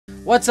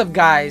What's up,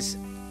 guys?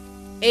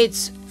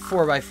 It's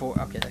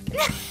 4x4. Okay,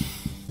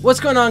 what's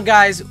going on,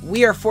 guys?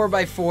 We are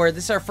 4x4.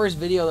 This is our first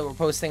video that we're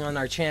posting on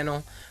our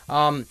channel.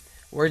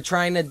 We're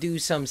trying to do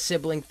some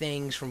sibling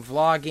things, from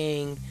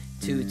vlogging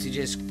to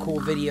just cool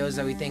videos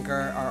that we think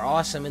are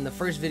awesome. And the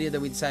first video that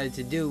we decided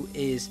to do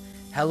is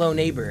Hello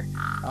Neighbor.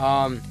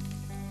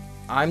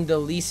 I'm the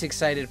least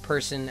excited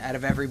person out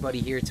of everybody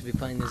here to be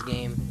playing this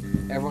game.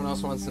 Everyone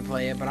else wants to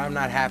play it, but I'm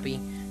not happy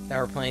that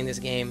we're playing this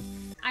game.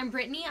 I'm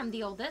Brittany, I'm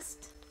the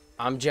oldest.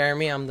 I'm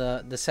Jeremy, I'm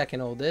the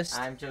second oldest.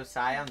 I'm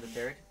Josiah, I'm the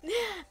third.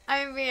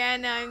 I'm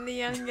Brianna, I'm the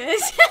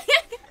youngest.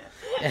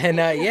 And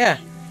yeah,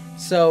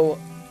 so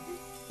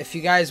if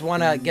you guys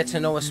want to get to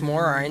know us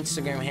more, our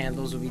Instagram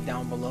handles will be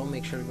down below.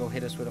 Make sure to go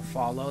hit us with a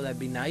follow, that'd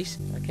be nice.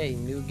 Okay,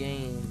 new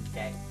game.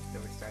 Okay, so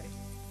we're starting.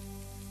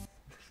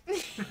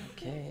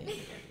 Okay.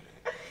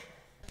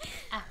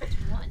 Act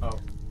 1. Oh.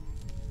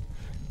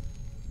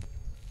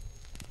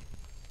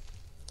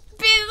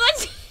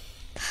 Bitch,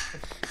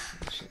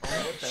 Oh,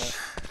 what the?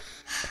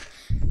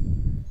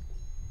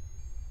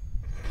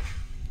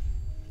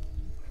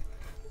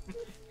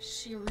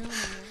 She ruined it.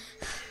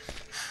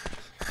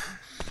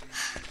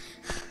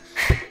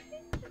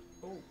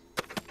 Oh,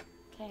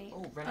 Okay.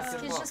 oh, run This up the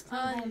kid's wall. just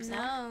playing by Oh himself.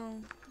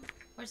 no.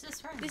 Where's this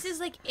from? This is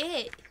like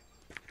it.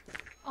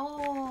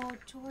 Oh,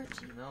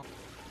 Georgie. No,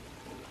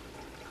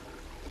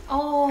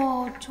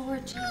 Oh,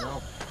 Georgie.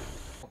 no.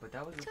 Oh, but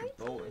that was like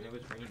a boat and it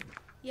was raining.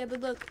 Yeah,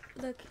 but look.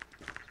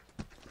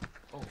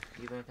 Oh,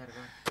 you learned how to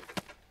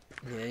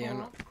run. Yeah, yeah.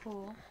 No.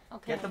 Cool.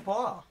 Okay. Get the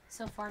ball.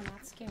 So far,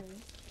 not scary.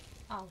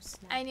 Oh,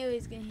 snap. I knew it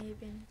was gonna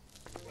happen.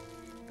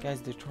 Guys,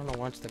 they're trying to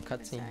watch the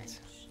cutscenes.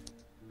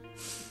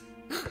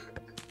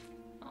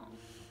 Oh.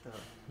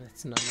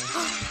 That's not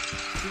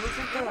nice. He looks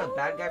like the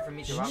bad guy from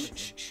Meet the Shh, Robinson.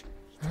 shh, shh.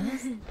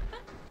 What's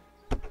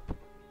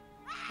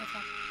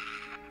that?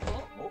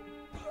 Oh. Oh,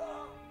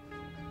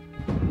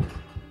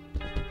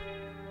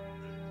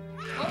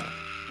 Oh.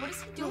 What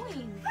is he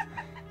doing?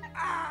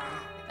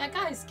 That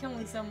guy is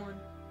killing someone.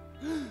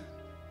 You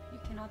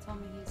cannot tell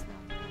me he's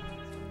not.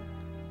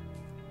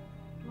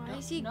 Why No,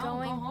 is he no,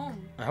 going? Go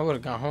home. I would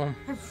have gone home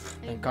like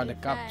and got the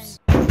that? cops.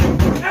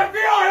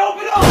 FBI,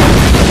 open up!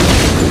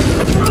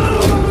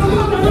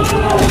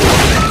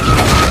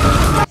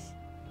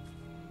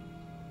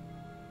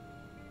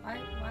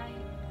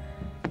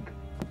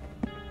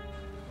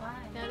 Why?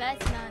 No,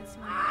 that's not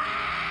smart.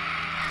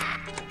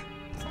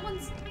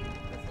 Someone's. That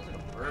feels like a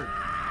bird.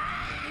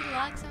 He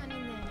locked someone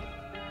in there.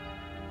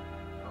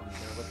 Oh, he's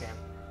gonna look at him.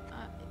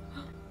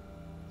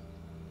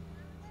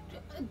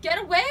 Get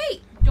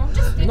away! Don't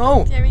just.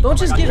 No, Jeremy. don't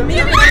just Oh my get God, me.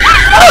 Jeremy.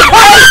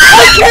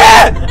 I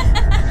can't!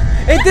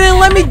 It didn't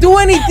let me do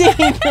anything.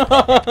 It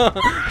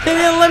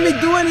didn't let me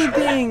do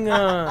anything.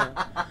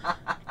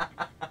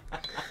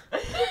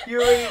 You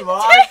already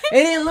lost.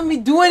 It didn't let me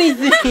do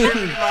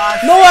anything.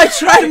 Lost. No, I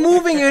tried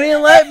moving. It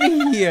didn't let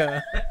me.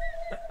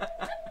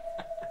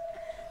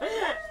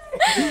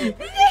 The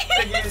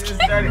game just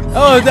started.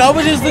 Oh, that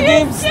was just the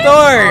game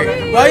start.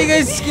 Why you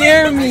guys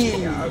scare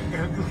me?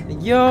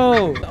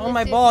 Yo, on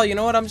my ball. You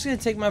know what? I'm just gonna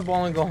take my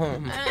ball and go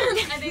home.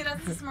 I think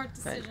that's the smart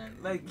decision.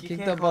 Like, you Kick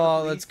can't the call ball.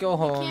 police. Let's go You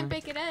home. can't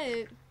pick it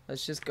up.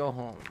 Let's just go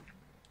home.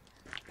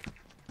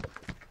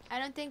 I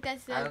don't think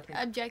that's I the don't think-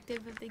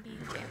 objective of the game,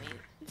 Jeremy.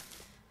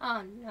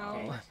 Oh no.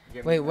 Okay,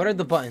 give Wait, me what are one.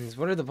 the buttons?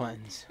 What are the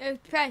buttons?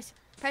 Press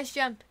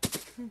jump.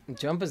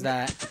 Jump is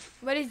that?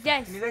 What is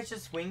this? Can you guys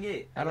just swing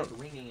it? I don't- like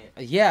winging it.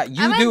 Yeah,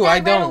 you I'm do. gonna I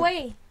run don't.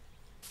 away.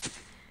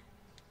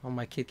 Oh,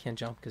 my kid can't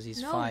jump because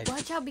he's No, 5.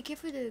 watch out. Be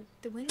careful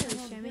the windows,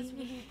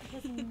 Jeremy.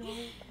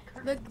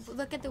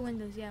 Look at the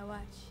windows. Yeah,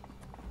 watch.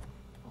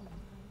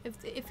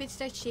 If it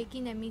starts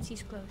shaking, that means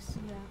he's close.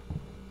 Yeah.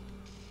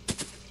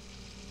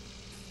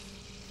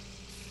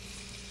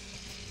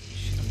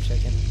 Shit, I'm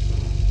checking.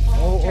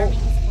 Jeremy,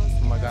 he's close.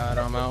 Oh my god,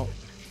 I'm out.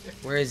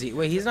 Where is he?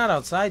 Wait, he's not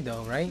outside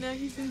though, right? No,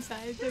 he's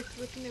inside.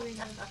 Look in the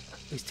window.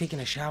 He's taking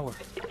a shower.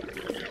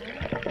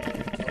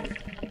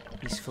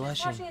 He's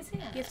flushing. Washing his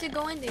hands. You have to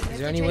go in there. Is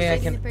there any way I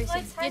can- You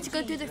Like have to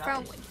go through the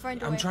front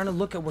door. I'm trying to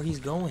look at where he's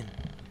going.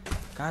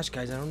 Gosh,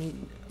 guys, I don't need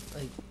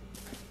like.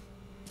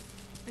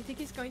 I think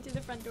he's going to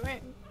the front door.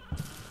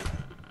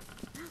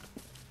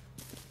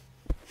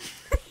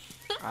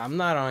 I'm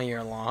not on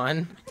your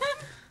lawn.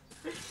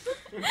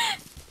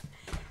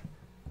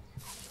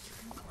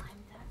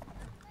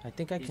 I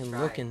think I He's can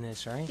trying. look in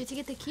this, You right? have to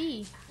get the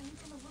key.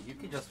 You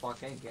can just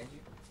walk in, can't you?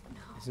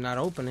 It's not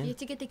You opening. have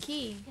to get the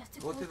key. You have to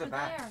Go through the over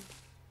back. there.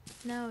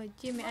 No,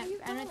 Jimmy, What are you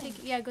I don't doing? think.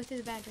 Yeah, go to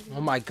the back. Go to the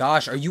Oh my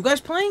gosh, are you guys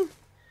playing?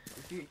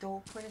 Dude, the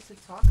whole point is to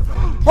talk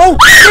about it. Oh,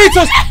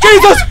 Jesus!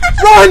 Jesus!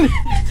 Run!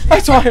 I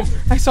saw him.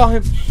 I saw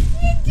him.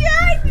 You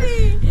dragged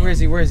me! Where is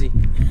he? Where is he?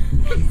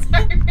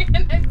 Sorry,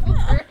 man, I pulled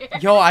her hair.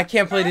 Yo, I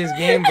can't play this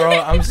game, bro.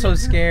 I'm so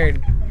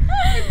scared.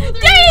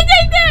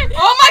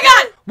 Oh my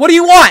god! What do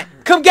you want?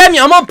 Come get me.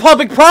 I'm on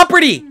public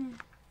property.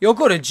 You'll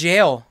go to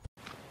jail.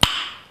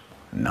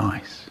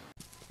 Nice.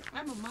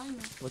 I'm a minor.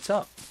 What's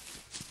up?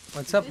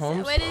 What's up,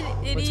 Holmes? What is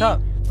it? What's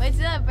up?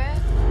 What's up, bro?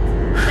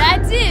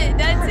 That's it.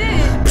 That's it.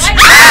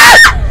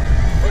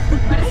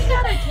 Why does he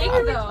got a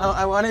cake though?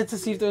 I wanted to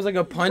see if there was like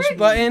a punch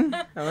button.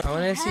 I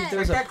wanted to see if there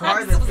was a That car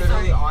punch. that's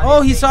literally on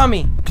Oh, his he face. saw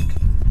me.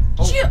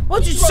 Oh.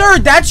 What, sir?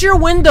 That's your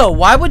window.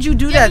 Why would you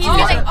do Yeah, that? he to was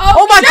me? like,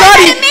 Oh my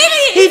God!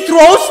 He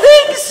throws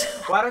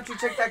things. Why don't you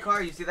check that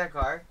car? You see that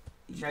car?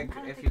 Check I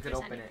don't if think you could there's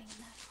open it. anything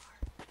in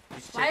that. You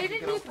should check Why if you didn't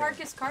could he open park it.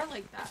 his car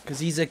like that? Because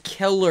he's a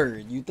killer.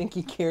 You think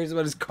he cares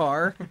about his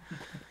car?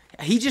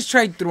 He just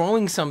tried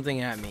throwing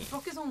something at me.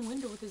 Broke his own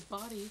window with his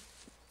body.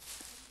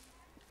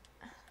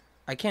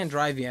 I can't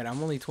drive yet.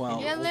 I'm only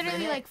 12. You're open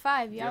literally it? like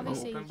 5. Do You you have an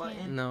obviously open button?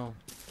 can't. No.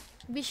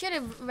 We should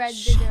have read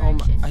the Oh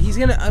directions. my, he's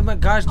gonna. Oh my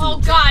gosh, dude. Oh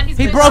God, he's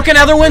He gonna- broke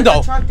another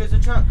window. There's a trunk. There's a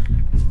trunk.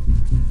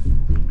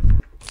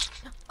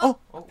 Oh,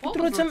 Oh, What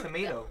threw was it to me.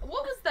 tomato.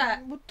 What was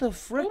that? What the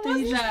frick What did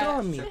he was just that? throw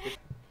at me?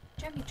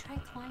 Jeremy, try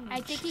climbing.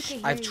 I think he can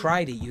hear I've you.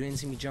 tried it. You didn't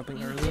see me jumping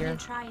You earlier. didn't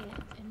try it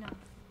enough.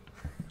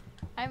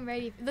 I'm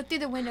ready. Look through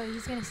the window.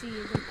 He's gonna see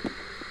you. Look.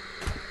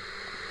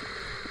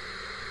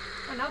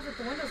 Oh, now that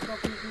the window's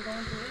broken, you can go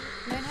into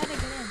it. Learn how to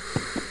get in.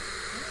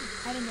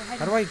 Hide in there. Hide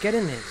How in do I get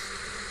in this?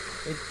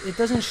 It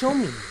doesn't show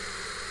me.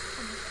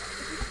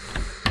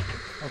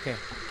 Okay.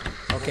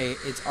 Okay,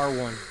 it's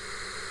R1.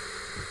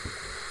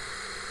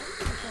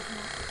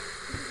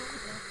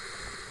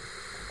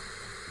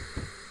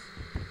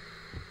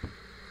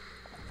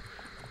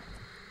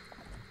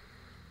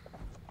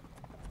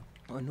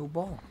 A new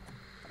ball.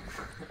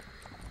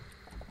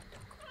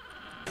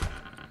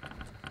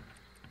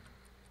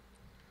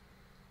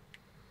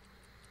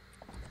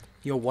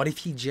 Yo, what if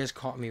he just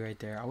caught me right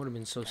there? I would have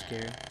been so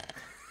scared.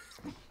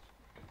 Oh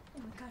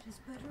my God, his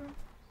bedroom.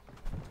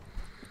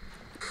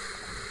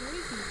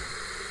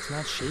 It's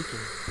not shaking.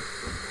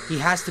 He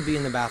has to be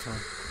in the bathroom.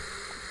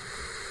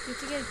 You have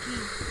to get a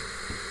key.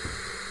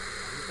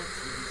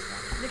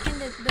 Look in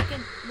the. Look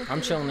in. Look I'm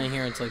through chilling the in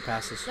here until he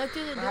passes. Look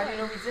through the But how do you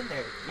know door. he's in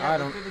there? I Yeah,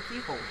 don't- look through the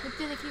keyhole. Look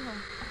through the keyhole.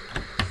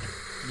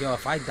 Yo,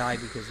 if I die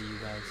because of you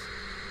guys.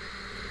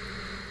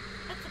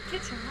 That's the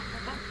kitchen, not the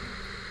bathroom.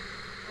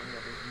 Oh, yeah,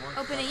 there's more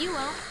Open stuff. it. You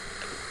won't.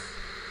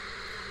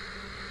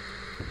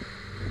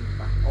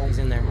 Oh, he's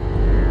in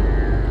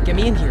there. Get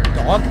me in here,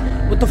 dog.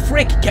 What the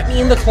frick? Get me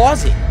in the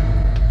closet.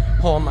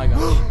 Oh my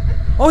gosh.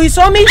 Oh, he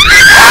saw me.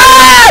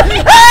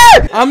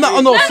 I'm not.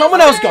 Oh no, someone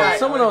else go.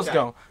 Someone else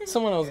go.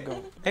 Someone else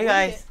go. Hey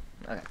guys.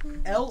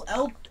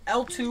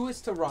 L2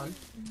 is to run.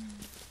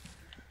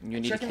 You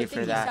need to Checking pay the for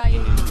thing. that. He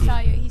saw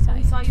you. He saw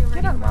He you. saw you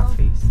already, Get out of my bro.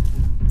 face.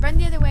 Run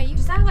the other way. You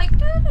Just act like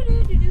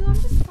do-do-do-do-do. I'm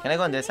just. Can I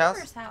go in this house?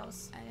 neighbor's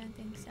house? I don't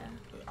think so.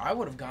 I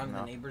would have gone to No.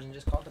 the neighbors and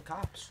just called the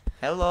cops.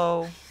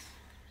 Hello.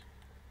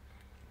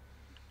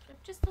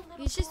 Just a little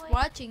He's just boy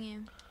watching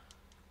you.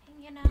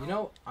 hanging out. You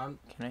know, Can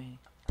I?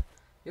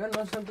 you wanna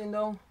know something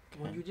though?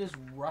 When you just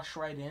rush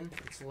right in,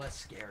 it's less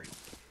scary.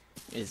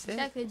 Is it?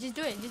 Exactly. Just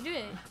do it. Just do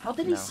it. How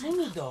did No. he see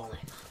me though?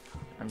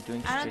 I'm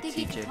doing I don't think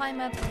he can strategic. climb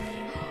up on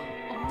you.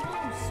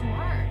 Oh,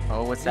 smart.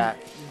 Oh, what's that?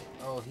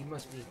 Oh, he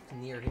must be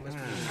near. He must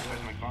be.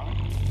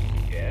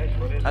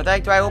 How the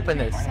heck do I open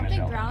this?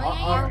 Something growling at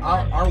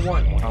you.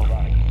 R1. Oh.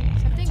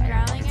 Something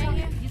growling at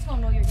you. He's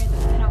gonna know you're here.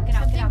 Get out, get out, get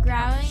Something out.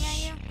 growling at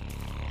you.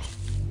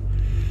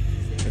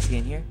 Is he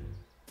in here?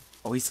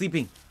 Oh, he's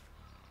sleeping.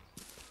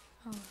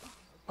 Oh.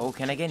 Oh,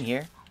 can I get in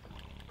here?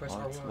 Press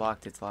Oh, it's R1.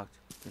 locked. It's locked.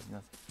 There's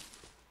nothing.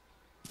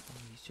 Oh,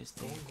 he's just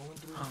there. Going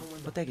through the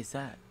window. What the heck is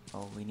that?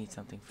 Oh, we need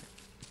something for.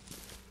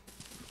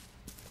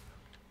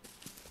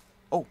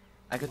 Oh,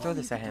 I could throw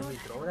this at him. Can we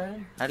throw it at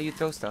him? How do you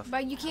throw stuff?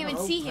 But you can't even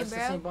No, see him, press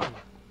the same bro. button.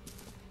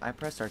 I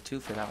pressed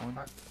R2 for that one.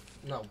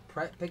 No,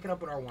 pick it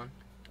up with R1.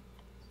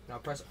 Now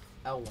press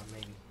L1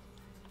 maybe.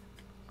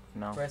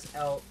 No. Press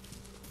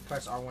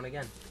R1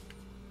 again.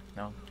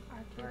 No.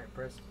 Alright,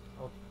 press.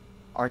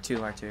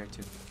 R2.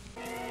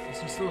 Is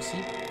he still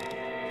asleep?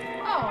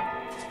 Oh,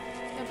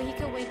 No, but he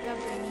could wake up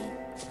when he.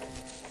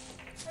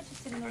 I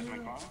just didn't know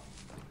you were.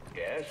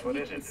 Yes, what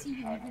is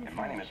it?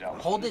 My name is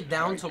Alice. Hold it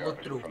down to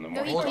look through.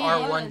 No, he Hold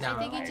can't. R1 I down.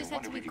 think he just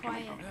had to be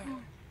quiet.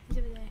 He's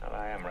over there. Well,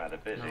 I am rather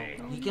busy.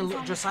 No, he can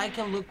look. Josiah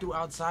can look through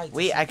outside. to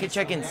Wait, see I if could it's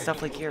check in there.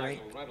 stuff like here,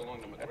 right?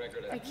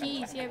 For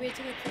keys. Yeah, we have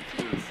to look for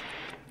keys.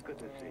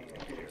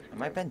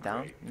 Am I bent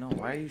down? No,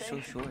 why are you so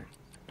short?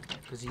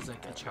 Because he's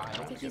like a I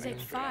child. think he's like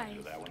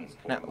 5.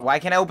 Now, why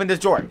can't I open this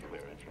door?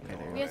 Okay,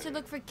 there We have to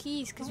look for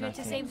keys because we have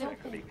to save the.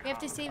 We have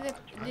to save the.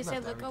 Does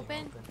it look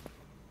open?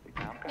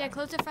 Yeah,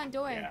 close the front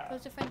door.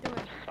 Close the front door.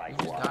 You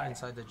just got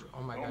inside the.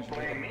 Oh my gosh, you're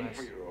making a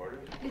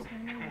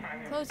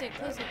mess. Close it.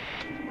 Close it.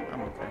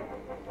 I'm okay.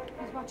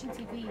 He's watching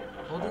TV.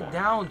 Hold it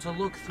down to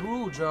look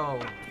through, Joe.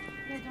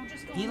 Yeah, don't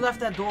just go. He left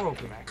that door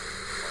open.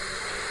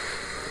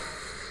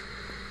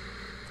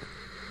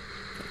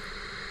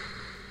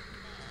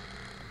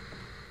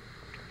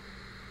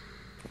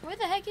 Where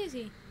the heck is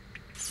he?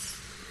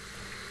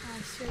 Oh,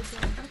 I swear to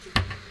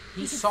God.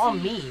 He saw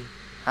me.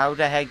 How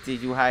the heck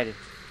did you hide it?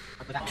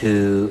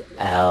 2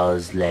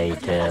 hours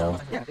later.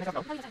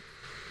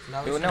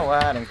 Now You he's know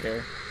what? I don't care.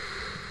 If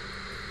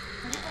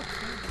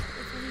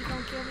he's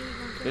gonna kill me, he's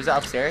gonna kill There's me.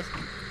 upstairs.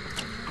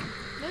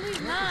 No,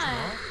 he's not.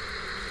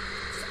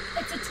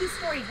 It's a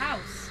 2-story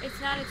house. It's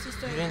not. It's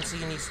just You a. didn't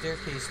see any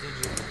staircase, did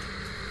you?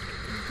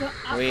 Go out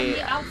from Wait.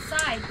 the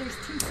outside. There's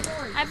 2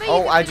 stories. I bet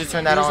Oh, you I can just fix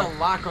turned it. that There's on. a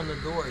lock on the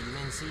door. You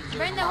didn't see? There's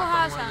Burn a the whole lock on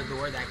house one of down. the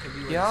door. That could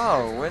be where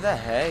Yo, where the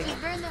heck?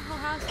 Just burn the whole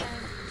house down.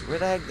 Where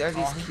the heck are Oh,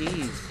 these he thinks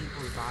keys? it's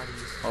people's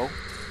bodies. Oh,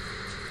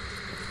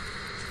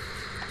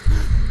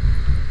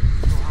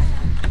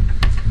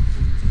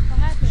 What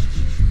happened?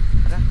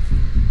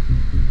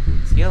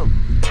 skill.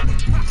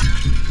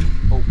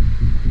 Oh,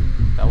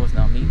 that was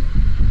not me.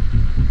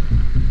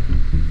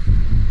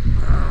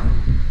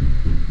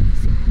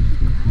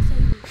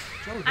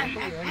 Joe, don't put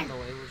your hand in the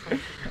way. We're trying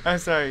to- I'm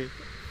sorry.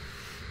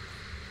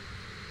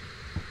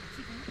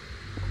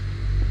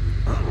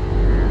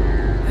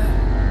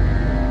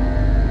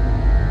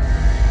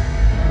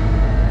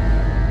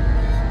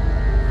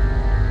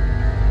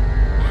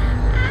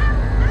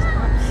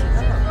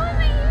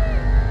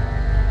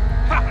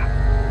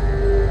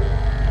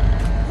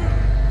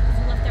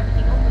 You left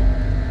everything open.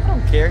 I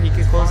don't care. He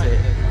can close Fine,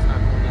 it. then he's not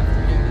going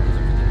after him because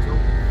everything's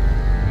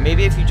open.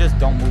 Maybe if you just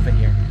don't move in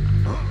here.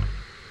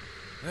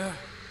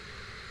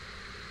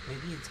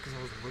 Maybe it's because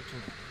I was looking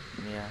at him.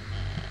 Yeah.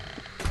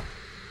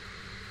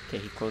 Okay,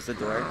 he closed the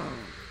door.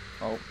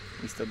 Oh,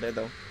 he's still there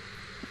though.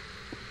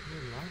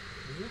 You're not,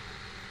 is it?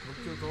 Look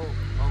through the hole.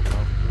 Oh,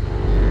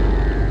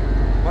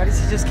 Why does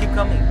he just keep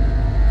coming?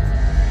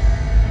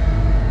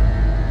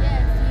 Yeah,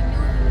 if he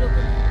knew he would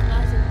open the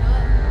closet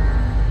door.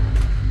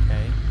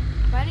 Okay.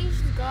 Why don't you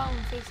just go out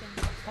and face him?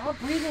 stop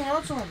breathing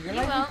out so hard. You're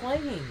You not won't.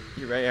 even playing.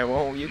 You're right, I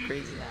won't. You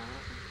crazy.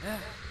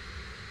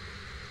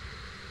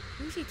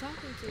 Who's he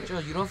talking to? Joe,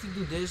 you know if you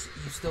do this,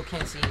 you still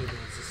can't see anything.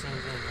 It's the same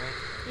thing, right?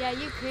 Yeah,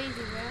 you crazy,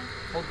 bro.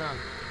 Hold down.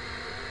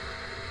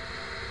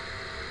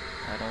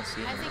 I don't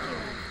see I him. think he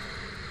left.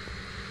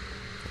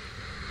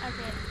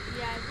 Okay,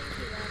 yeah, I think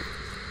he left.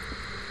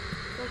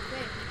 Go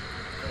quick.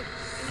 Quick.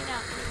 Bring it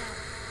out, bring it out.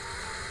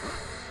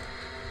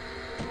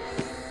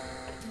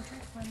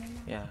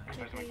 Yeah.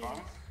 Check where he is.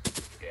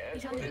 Yes?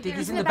 He's on I the, think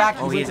he's in the back.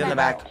 Oh, he's in the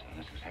back.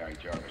 This is Harry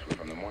Jarvis. We're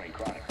from the Morning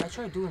Chronicle. I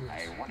tried doing I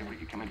this. wonder if we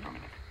could come in for a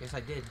minute. Yes, I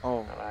did.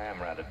 Oh, Well, I am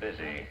rather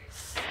busy. I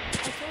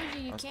told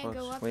you you I was can't go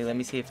close. up. Wait, let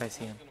me see if I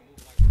see him.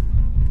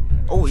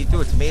 Oh, he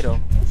threw a tomato.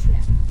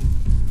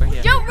 Where he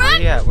at? Don't Where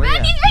run! he at? Where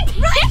Run! he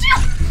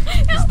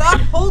at? Run! Stop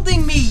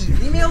holding me!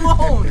 Leave me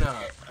alone!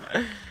 Hi,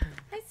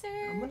 I'm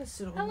sir. gonna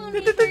sit Hello, on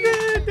neighbor.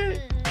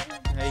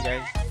 Hey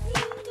guys.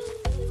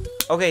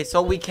 Okay,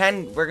 so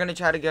we're gonna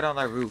try to get on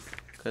that roof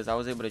because I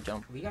was able to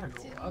jump. We gotta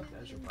go up.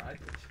 That's your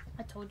practice.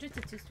 I told you it's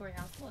a 2-story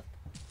house. Look.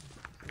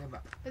 Yeah,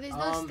 but But there's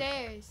no Um,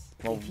 stairs.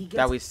 Well, If he that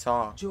gets- we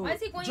saw. Joe, Why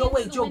is he going Joe, into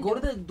wait, the Joe, go to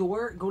window? the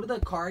door, go to the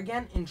car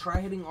again, and try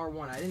hitting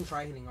R1. I didn't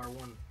try hitting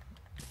R1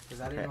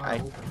 because I didn't know how to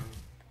Okay, open them.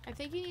 I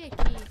think you need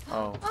a key.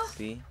 Oh,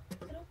 see?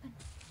 Get open.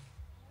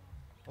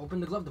 Open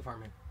the glove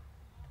department.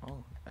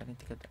 Oh, I didn't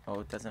think it. Oh,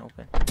 it doesn't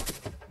open.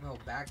 No,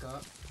 back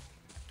up.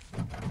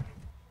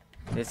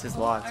 This is Oh,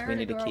 I locked. We heard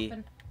need a door key.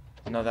 open.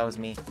 No, that was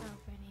me. Oh,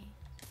 Brittany.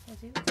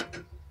 Was you?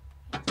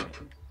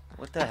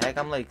 What the heck?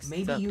 I'm like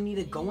Maybe stuck. you need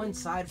to go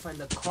inside, find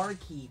the car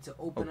key to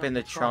open Open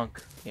up the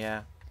trunk.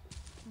 Yeah.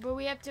 But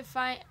we have to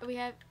find. We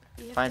have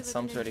Find to look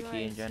some in the sort of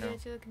key in drawers. You general.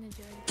 have to look in the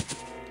drawers.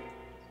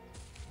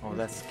 Oh,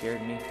 that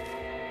scared me.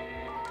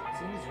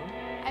 It's in his room.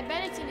 I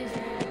bet it's in his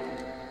room.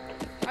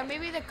 Or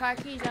maybe the car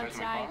key's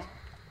outside.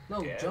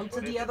 No, Yes, jump to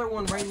what is the it? other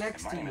one right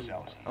next My to name is you.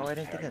 Ellison. Oh, I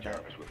didn't Harry think of that.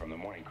 Jarvis. We're from the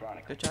Morning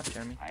Chronicle. Good job,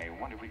 Jeremy. I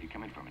wonder if we could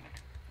come in for a minute.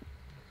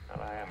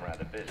 Well, I am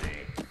rather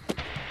busy.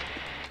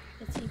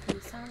 The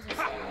TV sounds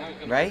are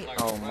Right?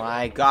 Oh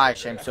my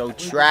gosh, I'm so Wait,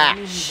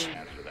 trash.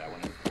 Answer that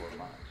one in 4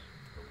 months.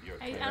 You're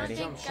I don't Ready?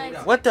 think, Straight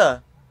guys. up. What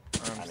the?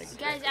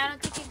 Guys, I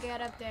don't think you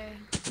get up there.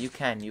 You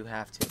can. You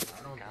have to. I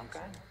don't think so.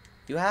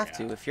 You have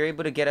to. If you're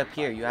able to get up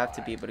here, you have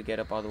to be able to get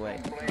up all the way.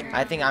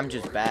 I think I'm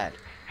just bad.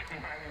 You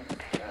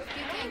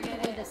can't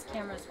get it. this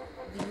camera's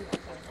view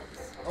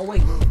coordinates. Oh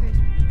wait,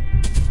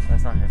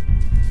 That's not him.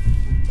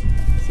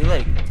 See,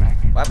 like,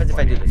 what happens if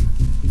I do this?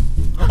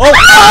 Oh!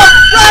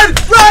 Run!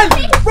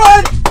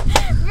 Run!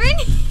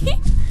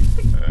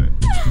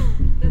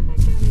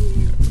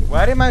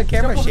 Why did my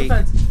camera jump over the shake?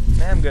 fence.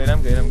 Nah, I'm good.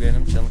 I'm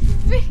chilling.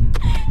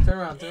 Turn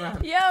around, turn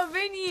around. Yo,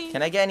 Vinny.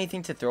 Can I get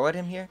anything to throw at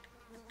him here?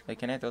 Like,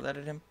 can I throw that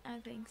at him? I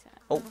think so.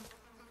 Oh.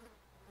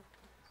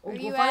 Oh, Where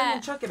go you find him at?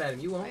 and chuck it at him.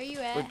 You Where won't. you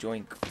What at?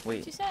 joink? What'd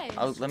Wait. you say?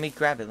 Oh, let me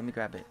grab it. Can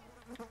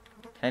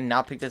I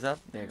not pick this up?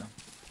 There you go. Go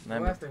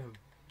Remember, after him.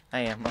 I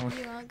am. You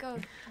wanna go?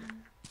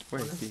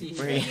 Where Wanna is he? see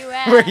Where Where he? you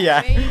at? Where he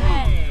at? Where you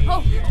at?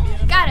 Oh,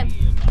 got him.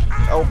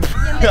 Oh,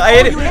 I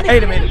hit him. I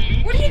hit him.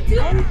 What are you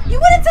doing? You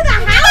went into the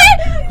house?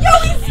 Yo,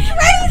 he's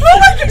crazy! Oh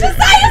my god,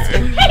 Josiah's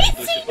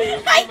crazy!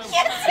 I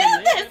can't do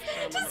this!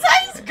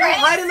 Josiah's crazy!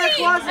 Hide in that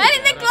closet. Hide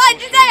in the closet,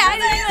 Josiah. Hide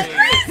in the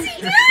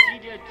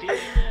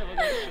closet.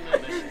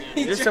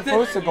 You're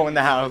supposed to go in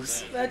the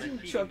house. Imagine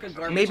chuck a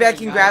garbage Maybe I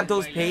can can grab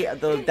those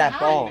that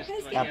ball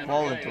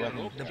and throw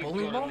it. The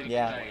bowling ball?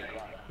 Yeah.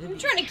 You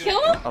trying to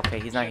kill him? Okay,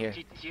 he's not here.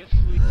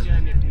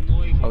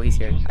 Oh, he's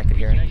here. I could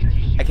hear him.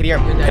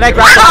 Can I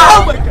grab the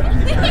ball? Oh my god!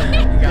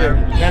 Here,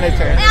 then it's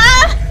turn.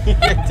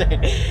 Your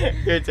turn.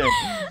 Your turn.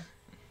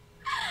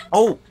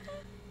 Oh,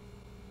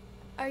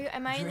 Are you?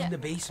 Am I You're in the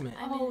basement.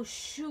 Oh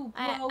shoot,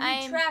 bro!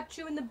 I'm- We trapped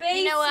you in the basement.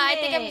 You know what? I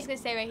think I'm just gonna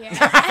stay right here.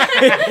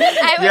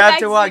 You have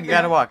to walk. You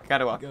gotta walk.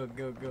 Gotta walk. Go.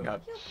 Go. Yo,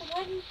 but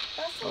why do you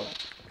bustle?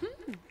 Oh.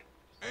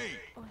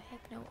 Oh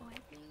heck no! Oh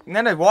heck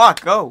no! No,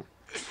 walk. Go.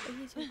 Oh,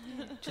 he's right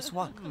there. Just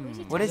walk. Where's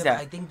it? What is Yeah, but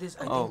that? I think this.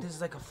 I Oh. think this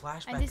is like a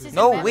flashback. this to is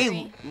the- a No, memory.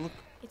 wait. Look.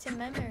 It's a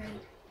memory.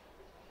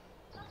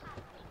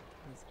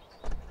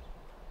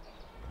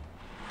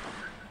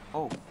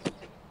 Oh.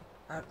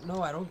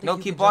 No, I don't think. No,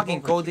 you keep can jump walking.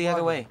 over. Go Keep the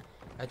other walking. way.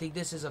 I think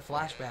this is a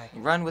flashback.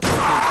 Run with the two.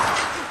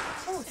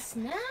 Oh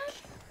snap!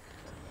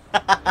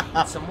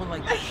 It's someone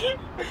like.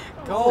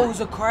 Go. It was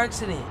a car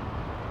accident.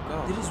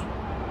 Go. Did his?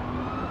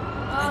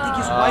 I think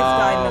his wife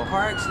died in a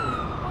car accident.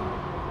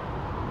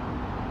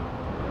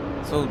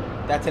 So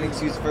that's an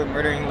excuse for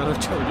murdering little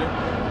children.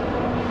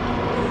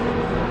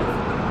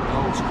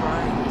 Oh, he's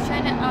crying. He's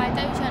trying to. Oh, I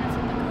thought he was trying to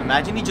flip the car.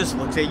 Imagine he just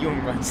looks at you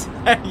and runs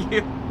at you.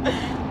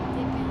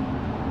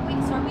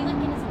 Wait, so are we like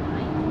in his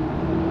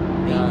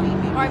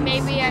mind? Or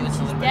maybe I'm it's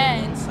just limited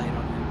dead. insight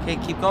on him. Okay,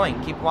 keep going.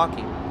 Keep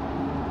walking.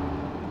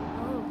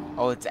 Oh.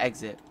 Oh, it's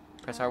exit.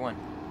 Press R1.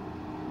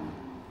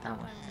 That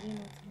one.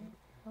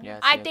 Yeah.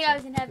 I see, think see. I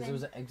was in Because there heaven.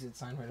 was an exit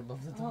sign right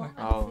above the door.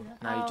 Oh,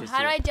 now you Oh, just how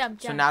do do I it. jump?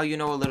 So Jump. now you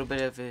know a little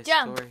bit of his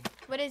Jump. story.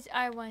 What does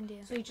R1 do?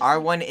 So you just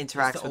R1 Just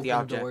interacts to with the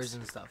open doors objects.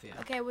 and stuff. Yeah.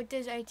 Okay, what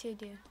does R2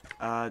 do?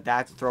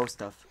 That's throw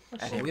stuff. at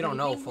But him. we don't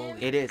know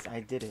fully. It is.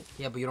 I did it.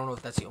 Yeah, but you don't know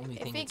if that's the only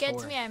If thing he it's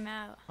gets for. me, I'm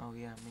out. Oh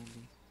yeah,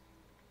 maybe.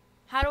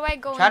 How do I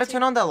go Try to into...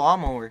 turn on the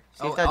lawnmower.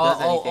 See if that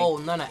does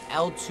anything. no,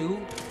 L2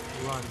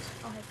 runs.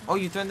 Oh, heck Oh,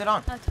 you turned it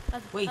on. no.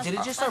 Wait, did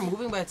it just start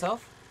moving by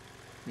itself?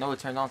 No, it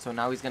turned on. So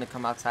now he's gonna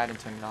come outside and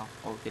turn it off.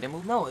 Oh, did it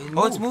move? No, it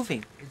Oh, it's moved.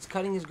 moving. It's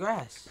cutting his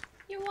grass.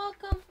 You're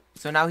welcome.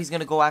 So now he's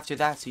gonna go after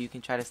that, so you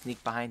can try to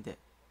sneak behind it.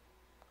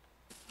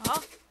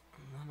 Oh,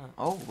 No.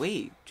 Oh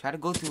wait, try to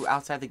go through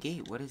outside the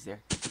gate. What is there?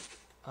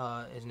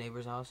 His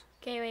neighbor's house.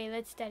 okay, wait,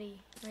 let's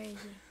study. Where is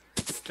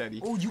he?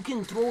 Study. Oh, you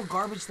can throw a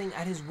garbage thing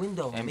at his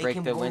window And make break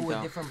him the go to a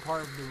window. different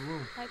part of the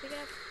room. Can I pick it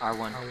up?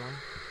 R1.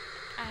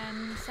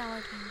 R1. It's not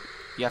working.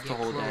 You have to Get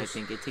hold it. I close.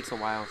 think it takes a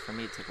while for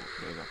me to go.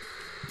 There you go.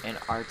 And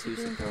R2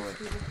 to throw it.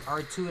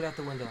 R2 it at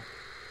the window.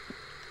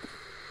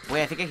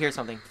 Wait, I think I hear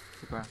something.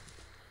 Look around.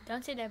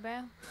 Don't say that,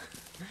 bro.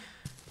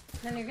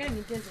 Then you're gonna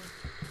be dizzy.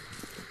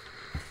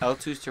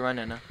 L2's to run,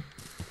 Anna.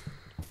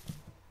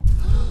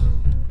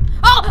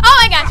 Oh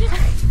my gosh!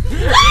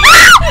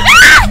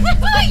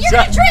 You're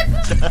gonna trip!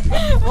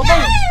 Oh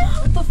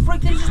my! What the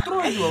frick did he just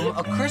throw at you?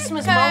 A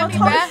Christmas Come at me,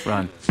 Molotov? bruh.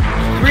 Run.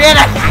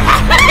 Brianna!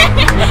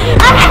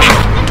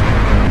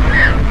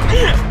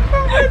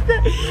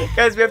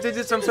 Guys, we have to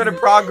do some sort of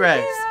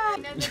progress.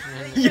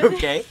 You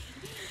okay?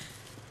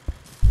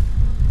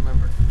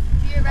 Remember.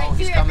 You're right Oh,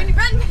 he's here. coming.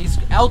 Run! He's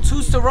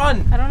L2's to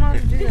run. I don't know how to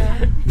do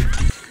that.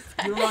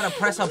 You don't know how to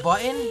press a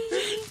button?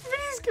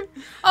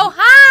 Oh He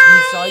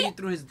hi! saw you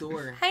through his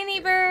door. Hi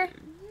neighbor.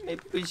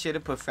 Maybe we should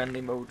have put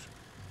friendly mode.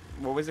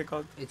 What was it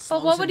called? It But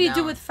slows what him would he do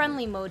down. with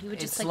friendly mode? He would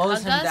It just like slows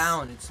hug him us.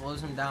 down. It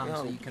slows him down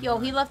so Yo. you can. Yo,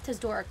 run. he left his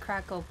door a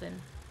crack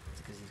open.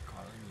 It's because he's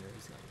calling you.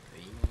 He's like,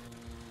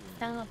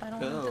 Stand up, I don't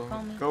want him to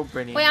call me. Go,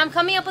 Brittany. Wait, I'm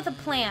coming up with a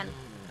plan.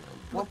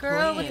 What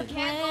Girl with plan? a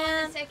Can't go on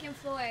plan. the second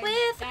floor. With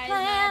a That is plan.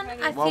 not I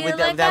regular. Well, feel with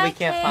that- like that I we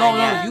can't can. find No, no,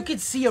 Yeah. you could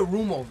see a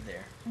room over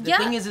there. The Yeah.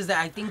 thing is that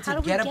I think How to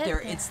do we get up get there,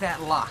 there? it's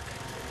that lock.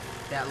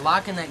 That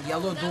lock and that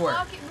yellow That door.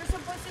 lock, we're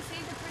supposed to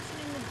save the person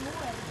in the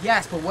door.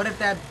 Yes, but what if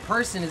that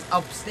person is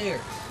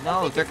upstairs?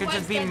 No, It's there just could one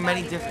just be dead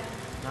many body, different.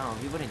 No,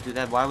 he wouldn't do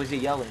that. Why was he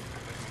yelling?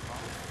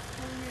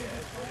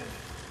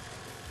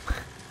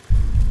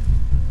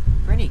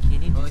 Brittany, can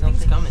you do Oh, I think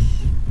he's something? coming.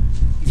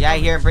 Yeah, I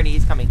hear him, Brittany.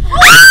 He's coming.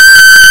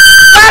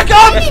 Back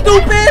up,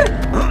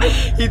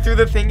 stupid! He threw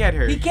the thing at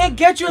her. He can't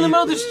get you in the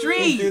middle of the He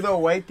street. threw the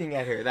white thing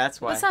at her. That's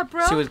why. What's up,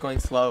 bro? She was going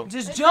slow.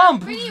 Just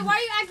jump. Brittany, why are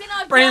you acting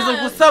all Brandon's like,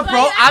 dumb? what's up, Why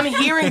bro? you I'm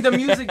acting- hearing the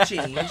music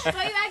change.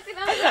 Why you acting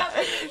all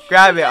dumb?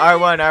 Grab it.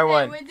 R1,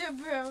 R1. With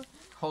the bro.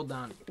 Hold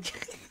on.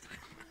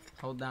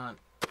 Hold on.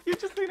 You're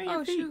just leaning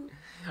Oh shoot.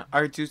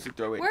 R2's to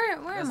throw it. Where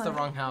That's am the I?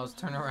 wrong house.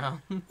 Turn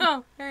around.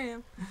 Oh, there I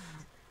am.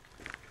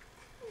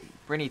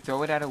 Brittany,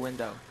 throw it at a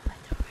window.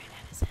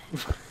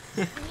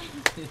 You're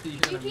You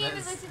gonna can't even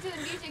miss. listen to the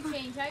music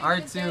change. How R2. are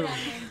you gonna throw it at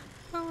him?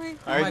 Oh my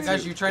Oh my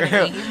gosh, you're trying to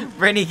hang him?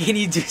 Brittany, can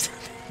you do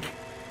something?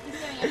 He's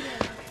going up here.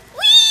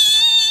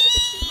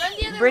 Run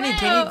the other Brittany, way.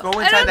 can you go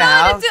I inside don't the know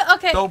how to house? do.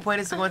 Okay. The whole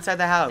point is to go inside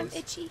the I'm house.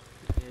 itchy.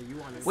 Yeah, you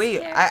want to. Wait,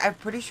 scared. I'm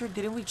pretty sure,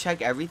 didn't we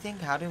check everything?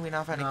 How did we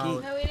not find a No.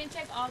 key? No, we didn't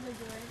check all the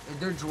doors. Is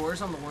there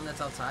drawers on the one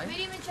that's outside? We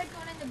didn't even check the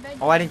one in the bedroom.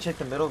 Oh, I didn't check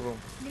the middle room.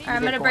 We didn't Alright,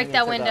 I'm You're gonna break going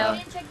that into the- window. We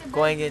didn't check the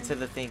Going bedroom. into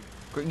the thing.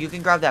 You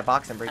can grab that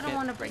box and break I don't it.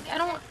 want to break. I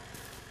don't want.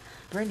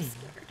 Brittany.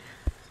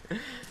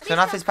 Turn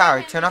off his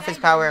power. Turn off his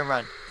power and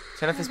run.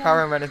 Turn off his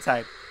power and run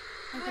inside.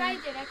 What I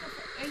did,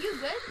 are you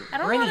good? I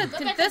don't know how to Brittany,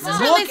 do look at this. the Is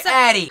box. really Look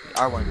at it.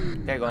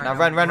 R1. There you go. Now Alright,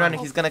 run, run, run. run.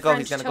 He's gonna go.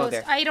 He's French gonna go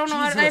toast. there. I don't know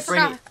how to. I Jesus.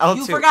 Brittany, forgot. L2.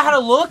 You forgot how to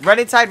look? Run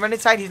inside. Run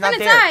inside. He's not Run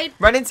there. inside.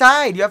 Run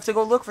inside. You have to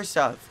go look for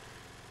stuff.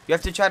 You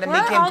have to try to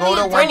Where make are him all go the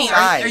to one Brittany,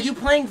 side. are you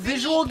playing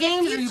visual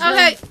games or are you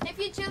Okay. playing... If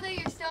you chill there,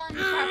 you're still on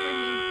the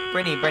property.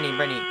 Brittany, Brittany,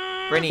 Brittany.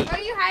 Brittany, Where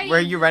are you hiding? where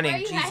are you running?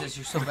 Where are you hiding? Jesus,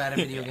 you're so bad at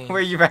video games. Where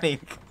are you running?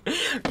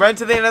 Run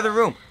to the other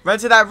room. Run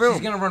to that room.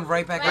 She's gonna run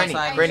right back Brittany,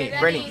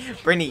 outside.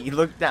 Brittany, you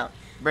look down.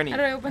 Brittany, How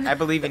do I open I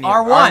believe in you.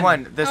 R1.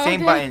 R1, the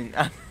same button.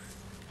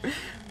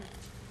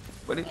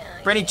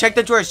 Brittany, check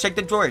the drawers. Check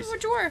the drawers.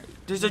 What drawer?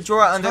 There's a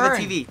drawer under the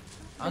Turn. TV.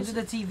 Under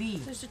the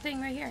TV. There's a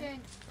thing right here.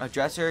 A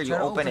dresser. You Try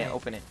to open open it. it.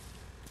 Open it.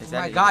 Is Oh that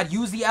my it? God,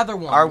 use the other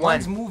one. R1.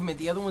 One's movement,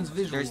 the other one's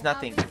visual. There's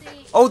nothing.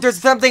 Oh, there's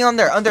something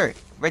under.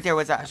 Right there.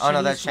 What's that? Oh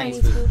no, that's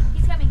Chinese Chinese food. food.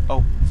 He's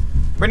coming.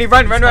 Brittany,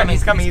 run. coming,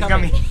 He's coming. he's He's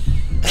coming.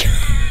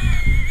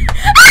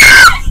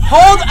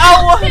 Hold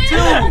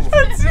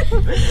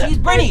L2! She's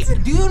Brittany,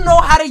 do you know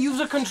how to use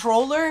a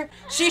controller?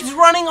 She's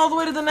running all the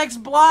way to the next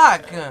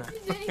block.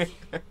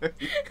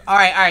 Alright.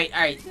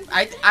 I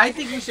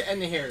think we should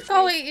end it here.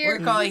 Call it We're here.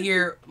 gonna call it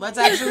here. Let's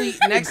actually,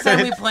 next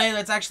time we play,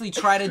 let's actually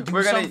try to do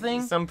We're gonna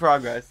something. some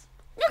progress.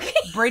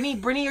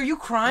 Brittany, are you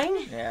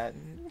crying? Yeah.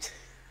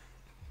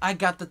 I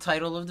got the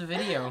title of the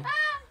video.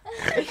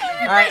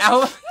 Alright,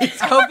 I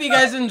hope you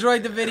guys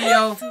enjoyed the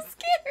video.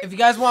 If you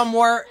guys want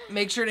more,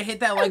 make sure to hit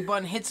that like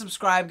button. Hit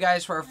subscribe,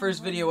 guys, for our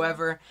first video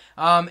ever.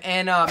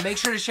 And make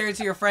sure to share it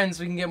to your friends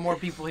so we can get more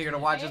people here to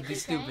watch us be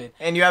stupid.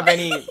 And you have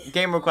any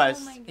game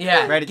requests?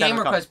 Yeah, Write it down game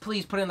in the requests,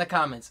 please put it in the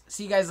comments.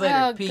 See you guys later.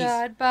 Oh Peace.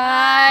 God,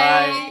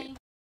 bye. Bye.